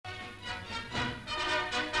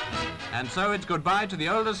And so it's goodbye to the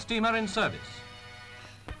oldest steamer in service.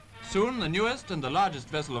 Soon, the newest and the largest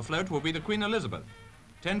vessel afloat will be the Queen Elizabeth.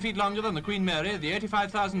 10 feet longer than the Queen Mary, the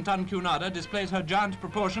 85,000-ton Cunard displays her giant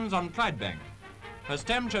proportions on Clydebank. Her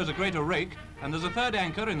stem shows a greater rake, and there's a third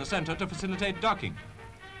anchor in the center to facilitate docking.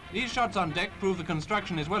 These shots on deck prove the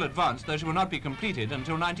construction is well advanced, though she will not be completed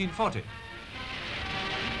until 1940.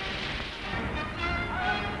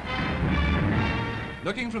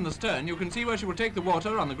 Looking from the stern, you can see where she will take the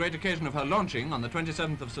water on the great occasion of her launching on the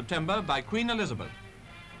 27th of September by Queen Elizabeth.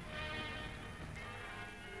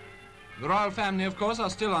 The royal family, of course,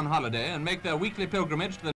 are still on holiday and make their weekly pilgrimage to the